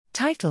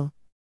Title: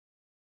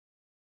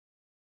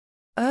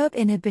 ErbB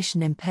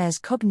inhibition impairs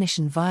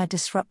cognition via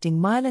disrupting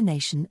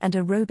myelination and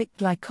aerobic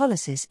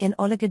glycolysis in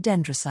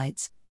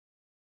oligodendrocytes.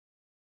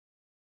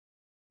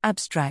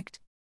 Abstract: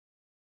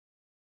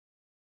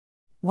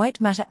 White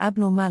matter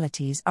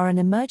abnormalities are an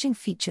emerging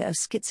feature of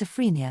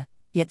schizophrenia,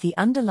 yet the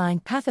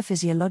underlying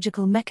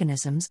pathophysiological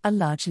mechanisms are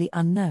largely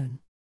unknown.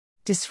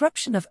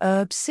 Disruption of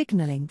ErbB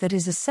signaling that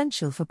is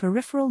essential for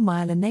peripheral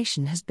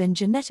myelination has been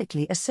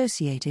genetically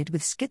associated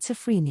with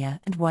schizophrenia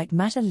and white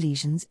matter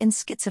lesions in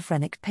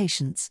schizophrenic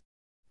patients.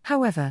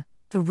 However,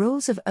 the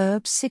roles of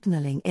ErbB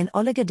signaling in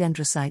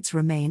oligodendrocytes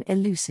remain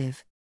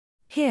elusive.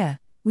 Here,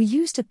 we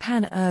used a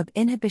pan-ErbB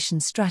inhibition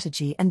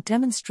strategy and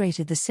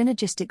demonstrated the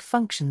synergistic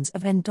functions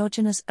of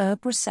endogenous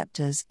ErbB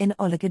receptors in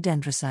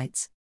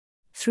oligodendrocytes.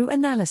 Through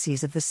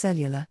analyses of the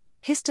cellular,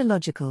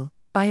 histological,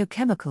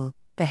 biochemical,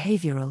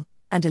 behavioral,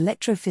 and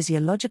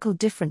electrophysiological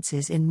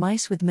differences in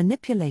mice with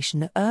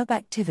manipulation of ErbB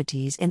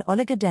activities in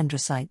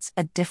oligodendrocytes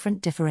at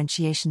different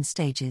differentiation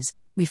stages,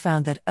 we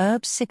found that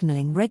ErbB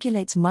signaling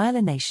regulates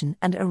myelination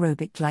and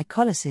aerobic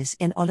glycolysis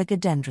in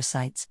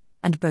oligodendrocytes,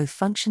 and both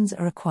functions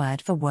are required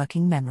for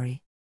working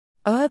memory.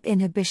 ErbB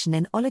inhibition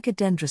in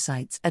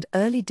oligodendrocytes at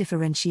early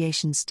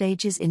differentiation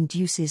stages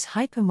induces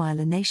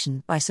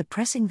hypomyelination by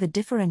suppressing the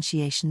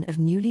differentiation of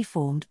newly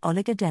formed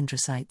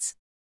oligodendrocytes.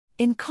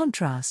 In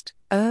contrast,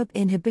 ErbB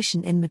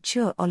inhibition in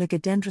mature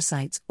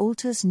oligodendrocytes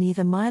alters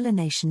neither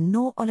myelination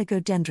nor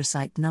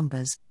oligodendrocyte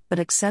numbers, but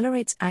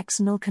accelerates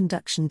axonal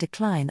conduction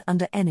decline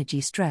under energy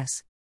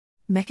stress.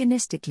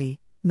 Mechanistically,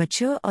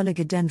 mature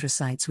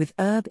oligodendrocytes with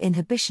ErbB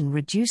inhibition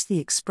reduce the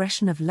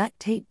expression of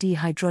lactate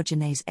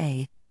dehydrogenase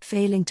A,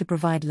 failing to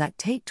provide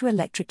lactate to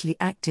electrically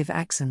active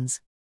axons.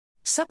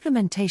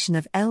 Supplementation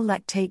of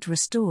L-lactate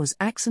restores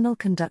axonal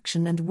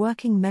conduction and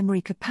working memory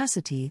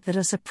capacity that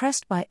are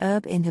suppressed by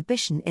ErbB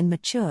inhibition in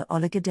mature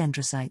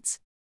oligodendrocytes.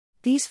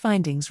 These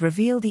findings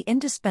reveal the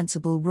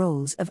indispensable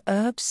roles of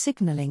ErbB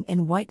signaling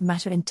in white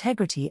matter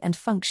integrity and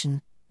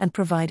function, and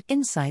provide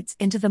insights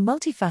into the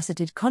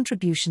multifaceted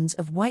contributions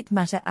of white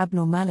matter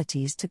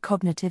abnormalities to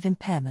cognitive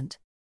impairment.